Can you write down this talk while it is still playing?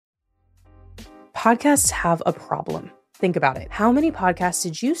Podcasts have a problem. Think about it. How many podcasts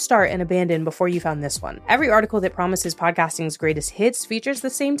did you start and abandon before you found this one? Every article that promises podcasting's greatest hits features the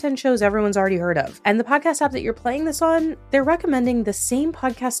same 10 shows everyone's already heard of. And the podcast app that you're playing this on, they're recommending the same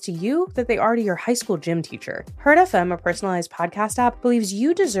podcast to you that they are to your high school gym teacher. Herd FM, a personalized podcast app, believes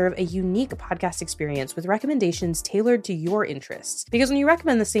you deserve a unique podcast experience with recommendations tailored to your interests. Because when you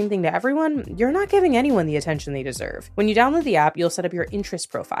recommend the same thing to everyone, you're not giving anyone the attention they deserve. When you download the app, you'll set up your interest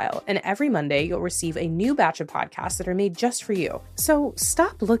profile, and every Monday you'll receive a new batch of podcasts that are made just for you. So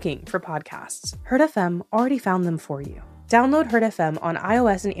stop looking for podcasts. Herd FM already found them for you. Download Herd FM on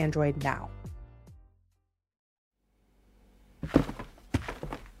iOS and Android now.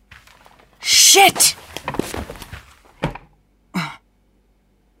 Shit!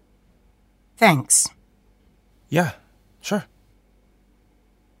 Thanks. Yeah, sure.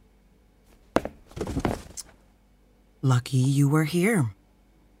 Lucky you were here.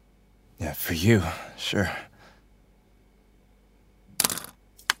 Yeah, for you, sure.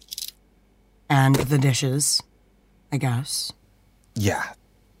 And the dishes, I guess. Yeah,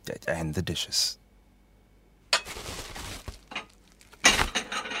 and the dishes.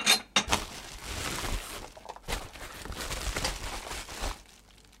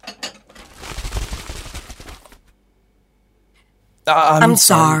 I'm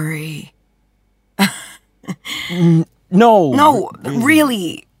sorry. No. No,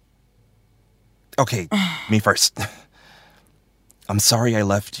 really. Okay, me first. I'm sorry I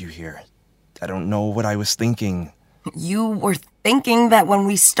left you here. I don't know what I was thinking. You were thinking that when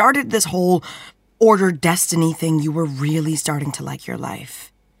we started this whole ordered destiny thing, you were really starting to like your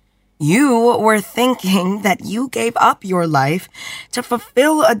life. You were thinking that you gave up your life to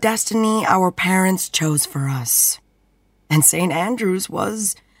fulfill a destiny our parents chose for us. And St. Andrews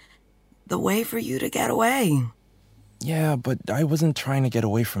was the way for you to get away. Yeah, but I wasn't trying to get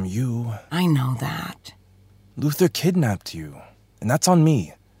away from you. I know that. Luther kidnapped you, and that's on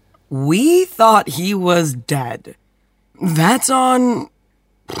me. We thought he was dead. That's on...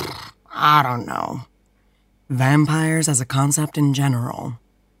 I don't know. Vampires as a concept in general.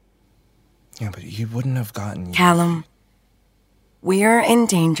 Yeah, but he wouldn't have gotten you. Callum, we're in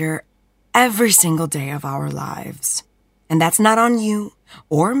danger every single day of our lives. And that's not on you,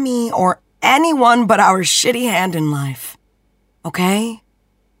 or me, or anyone but our shitty hand in life. Okay?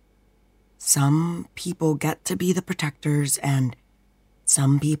 Some people get to be the protectors, and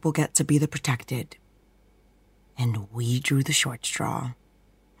some people get to be the protected. And we drew the short straw.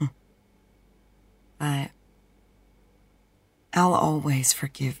 I'll always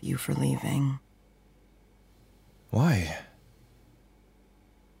forgive you for leaving. Why?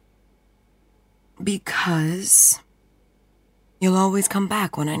 Because you'll always come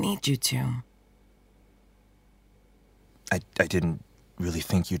back when I need you to. I didn't really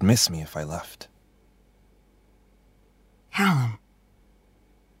think you'd miss me if I left. Callum,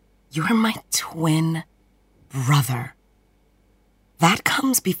 you're my twin brother. That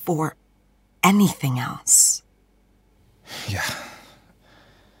comes before anything else. Yeah.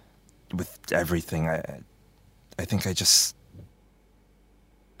 With everything, I think I just...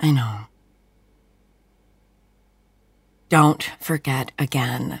 I know. Don't forget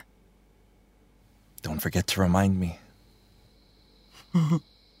again. Don't forget to remind me. No,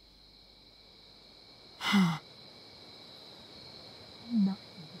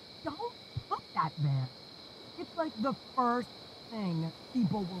 don't put that there. It's like the first thing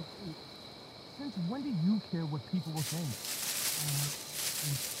people will see. Since when do you care what people will think?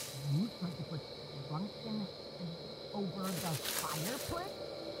 You tried to put drunken over the fireplace?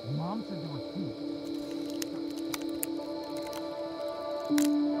 Mom said there were two.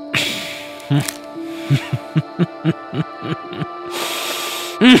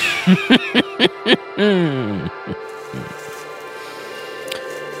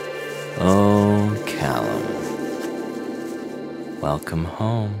 Oh, Callum. Welcome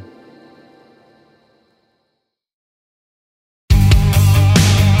home.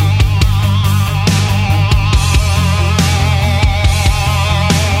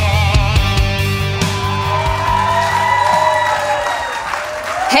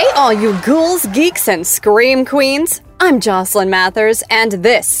 Hey, all you ghouls, geeks, and scream queens. I'm Jocelyn Mathers, and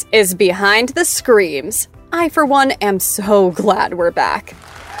this is Behind the Screams. I, for one, am so glad we're back.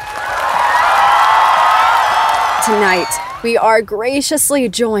 Tonight, we are graciously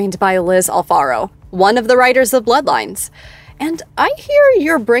joined by Liz Alfaro, one of the writers of Bloodlines. And I hear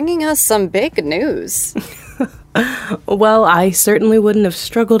you're bringing us some big news. Well, I certainly wouldn't have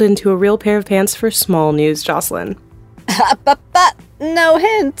struggled into a real pair of pants for small news, Jocelyn. But no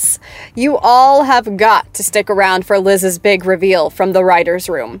hints. You all have got to stick around for Liz's big reveal from the writer's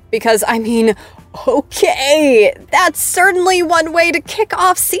room. Because, okay, that's certainly one way to kick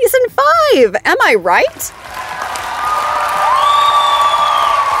off season 5. Am I right?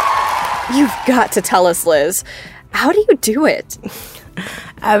 You've got to tell us, Liz. How do you do it?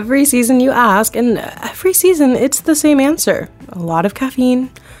 Every season you ask, and every season it's the same answer. A lot of caffeine,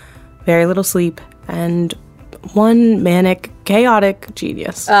 very little sleep, and one manic, chaotic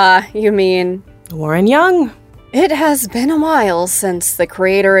genius. You mean... Warren Young. It has been a while since the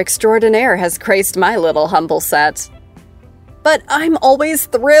creator extraordinaire has graced my little humble set. But I'm always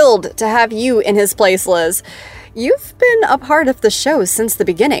thrilled to have you in his place, Liz. You've been a part of the show since the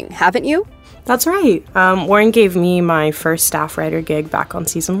beginning, haven't you? That's right. Warren gave me my first staff writer gig back on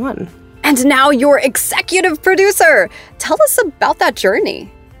season 1. And now you're executive producer! Tell us about that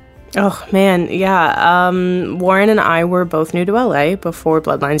journey. Oh, man, yeah. Warren and I were both new to LA before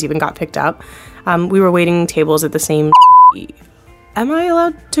Bloodlines even got picked up. We were waiting tables at the same... Am I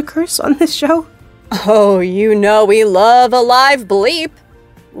allowed to curse on this show? Oh, you know we love a live bleep.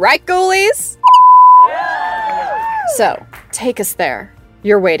 Right, ghoulies? So, take us there.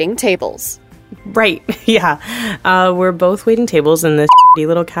 You're waiting tables. Right, yeah. We're both waiting tables in this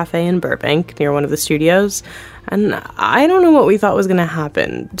little cafe in Burbank near one of the studios. And I don't know what we thought was going to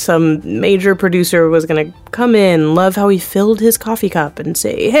happen. Some major producer was going to come in, love how he filled his coffee cup, and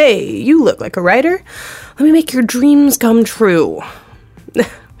say, "Hey, you look like a writer. Let me make your dreams come true."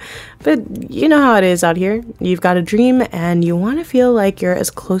 But you know how it is out here. You've got a dream, and you want to feel like you're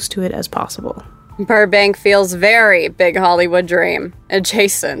as close to it as possible. Burbank feels very big Hollywood dream.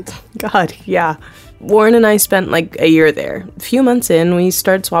 Adjacent. God, yeah. Warren and I spent like a year there. A few months in, we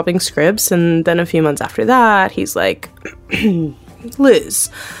started swapping scripts, and then a few months after that, he's like, "Liz,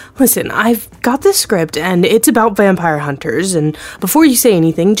 listen, I've got this script, and it's about vampire hunters, and before you say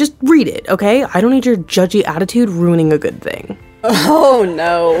anything, just read it, okay? I don't need your judgy attitude ruining a good thing." Oh,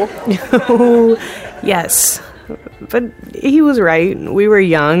 no. Yes. But he was right. We were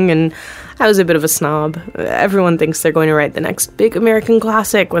young, and I was a bit of a snob. Everyone thinks they're going to write the next big American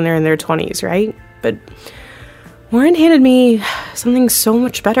classic when they're in their 20s, right? But Warren handed me something so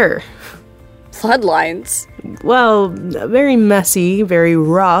much better. Bloodlines. Well, a very messy, very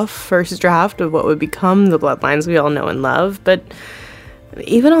rough first draft of what would become the Bloodlines we all know and love. But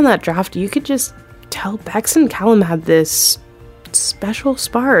even on that draft, you could just tell Bex and Callum had this special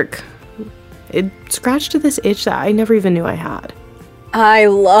spark. It scratched at this itch that I never even knew I had. I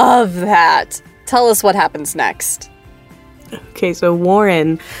love that. Tell us what happens next. Okay, so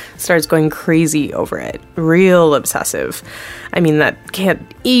Warren starts going crazy over it. Real obsessive. I mean, that can't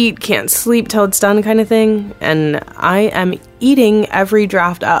eat, can't sleep till it's done kind of thing. And I am eating every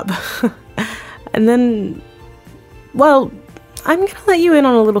draft up. And then, well, I'm gonna let you in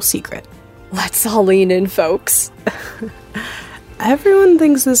on a little secret. Let's all lean in, folks. Everyone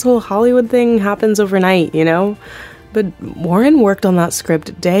thinks this whole Hollywood thing happens overnight, you know? But Warren worked on that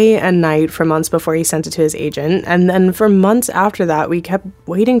script day and night for months before he sent it to his agent, and then for months after that, we kept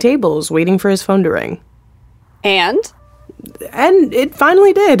waiting tables, waiting for his phone to ring. And it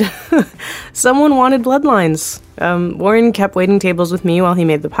finally did. Someone wanted Bloodlines. Warren kept waiting tables with me while he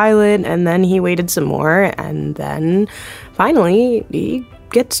made the pilot, and then he waited some more, and then finally he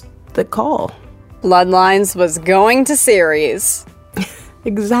gets the call. Bloodlines was going to series.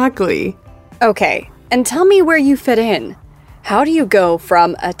 Exactly. Okay. And tell me where you fit in. How do you go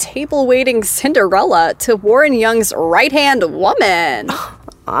from a table-waiting Cinderella to Warren Young's right-hand woman?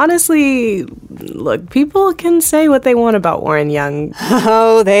 Honestly, look, people can say what they want about Warren Young.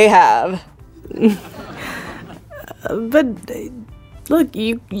 Oh, they have. But, look,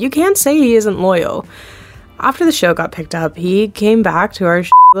 you can't say he isn't loyal. After the show got picked up, he came back to our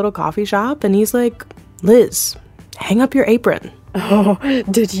little coffee shop, and he's like, "Liz, hang up your apron." Oh,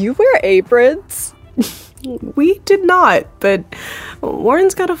 did you wear aprons? We did not, but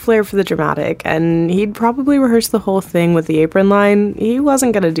Warren's got a flair for the dramatic, and he'd probably rehearse the whole thing with the apron line. He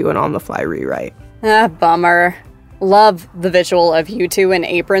wasn't going to do an on-the-fly rewrite. Bummer. Love the visual of you two in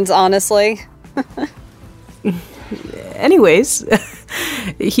aprons, honestly. Anyways,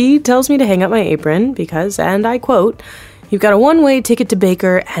 he tells me to hang up my apron because, and I quote, "You've got a one-way ticket to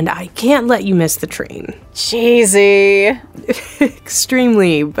Baker, and I can't let you miss the train." Cheesy.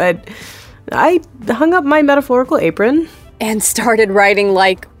 Extremely, but I hung up my metaphorical apron. And started writing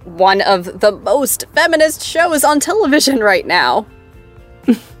like one of the most feminist shows on television right now.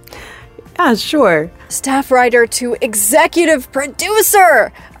 Yeah, sure. Staff writer to executive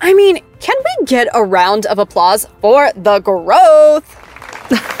producer! I mean, can we get a round of applause for the growth?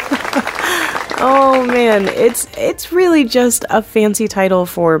 Oh man, it's really just a fancy title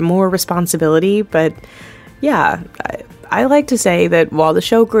for more responsibility, but yeah, I like to say that while the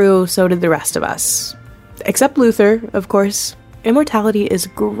show grew, so did the rest of us. Except Luther, of course. Immortality is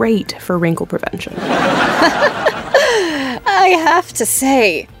great for wrinkle prevention. I have to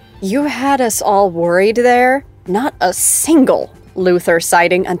say, you had us all worried there. Not a single Luther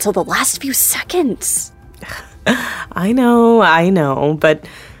sighting until the last few seconds. I know, but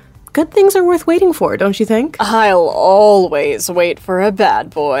good things are worth waiting for, don't you think? I'll always wait for a bad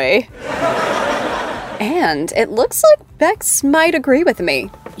boy. And it looks like Bex might agree with me.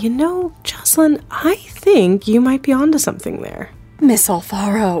 You know, Jocelyn, I think you might be onto something there. Miss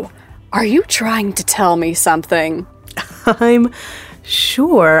Alfaro, are you trying to tell me something? I'm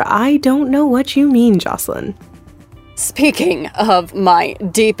sure I don't know what you mean, Jocelyn. Speaking of my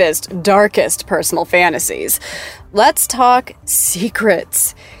deepest, darkest personal fantasies, let's talk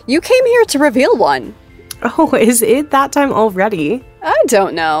secrets. You came here to reveal one. Oh, is it that time already? I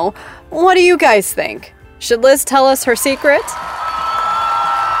don't know. What do you guys think? Should Liz tell us her secret?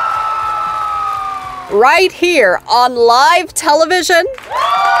 Right here on live television?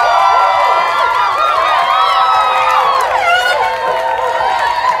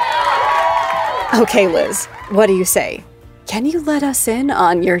 Okay, Liz, what do you say? Can you let us in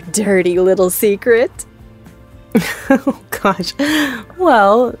on your dirty little secret? Oh, gosh.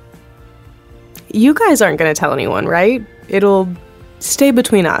 Well, you guys aren't going to tell anyone, right? It'll stay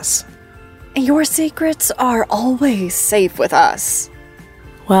between us. Your secrets are always safe with us.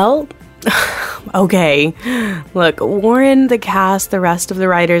 Well, okay. Look, Warren, the cast, the rest of the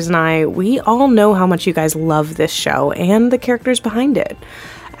writers, and I, we all know how much you guys love this show and the characters behind it.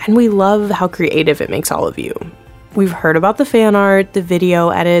 And we love how creative it makes all of you. We've heard about the fan art, the video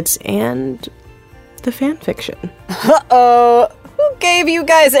edits, and the fan fiction. Uh-oh. Who gave you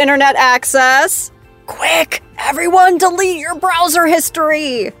guys internet access? Quick, everyone delete your browser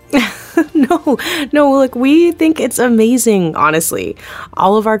history. No, look, we think it's amazing, honestly.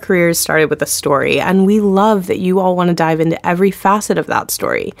 All of our careers started with a story, and we love that you all want to dive into every facet of that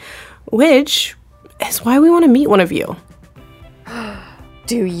story, which is why we want to meet one of you.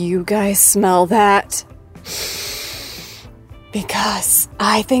 Do you guys smell that? Because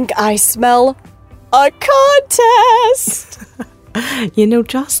I think I smell a contest. You know,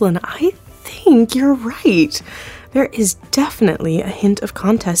 Jocelyn, I think you're right. There is definitely a hint of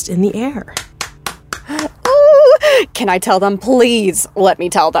contest in the air. Ooh, can I tell them? Please let me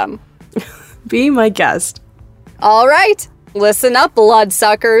tell them. Be my guest. All right, listen up,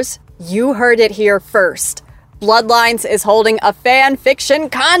 bloodsuckers. You heard it here first. Bloodlines is holding a fan fiction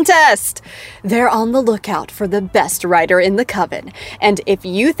contest. They're on the lookout for the best writer in the coven. And if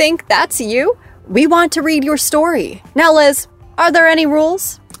you think that's you, we want to read your story. Now, Liz, are there any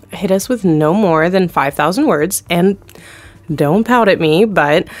rules? Hit us with no more than 5,000 words, and don't pout at me,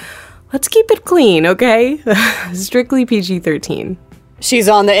 but let's keep it clean, okay? Strictly PG-13. She's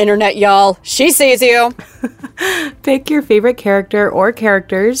on the internet, y'all. She sees you. Pick your favorite character or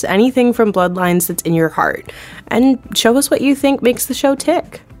characters, anything from Bloodlines that's in your heart, and show us what you think makes the show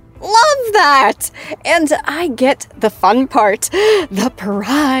tick. Love that! And I get the fun part, the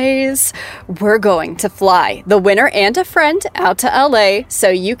prize. We're going to fly the winner and a friend out to LA so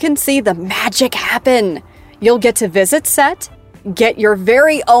you can see the magic happen. You'll get to visit set, get your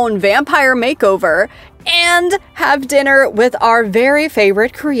very own vampire makeover, and have dinner with our very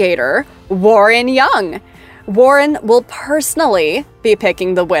favorite creator, Warren Young. Warren will personally be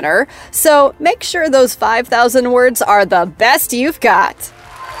picking the winner, so make sure those 5,000 words are the best you've got.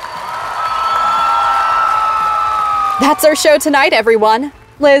 That's our show tonight, everyone.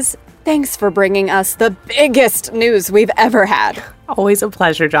 Liz, thanks for bringing us the biggest news we've ever had. Always a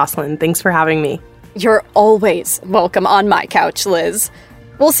pleasure, Jocelyn. Thanks for having me. You're always welcome on my couch, Liz.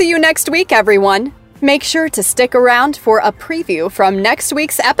 We'll see you next week, everyone. Make sure to stick around for a preview from next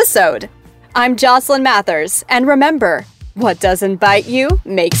week's episode. I'm Jocelyn Mathers, and remember, what doesn't bite you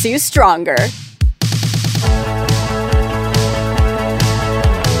makes you stronger.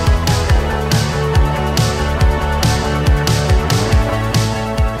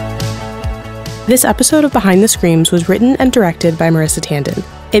 This episode of Behind the Screams was written and directed by Marissa Tandon.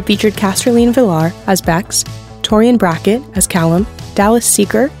 It featured Casterline Villar as Bex, Torian Brackett as Callum, Dallas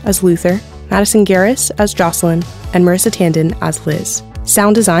Seeker as Luther, Madison Garris as Jocelyn, and Marissa Tandon as Liz.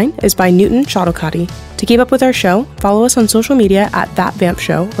 Sound design is by Newton Shottlecotty. To keep up with our show, follow us on social media at That Vamp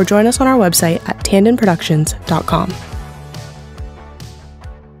Show or join us on our website at tandonproductions.com.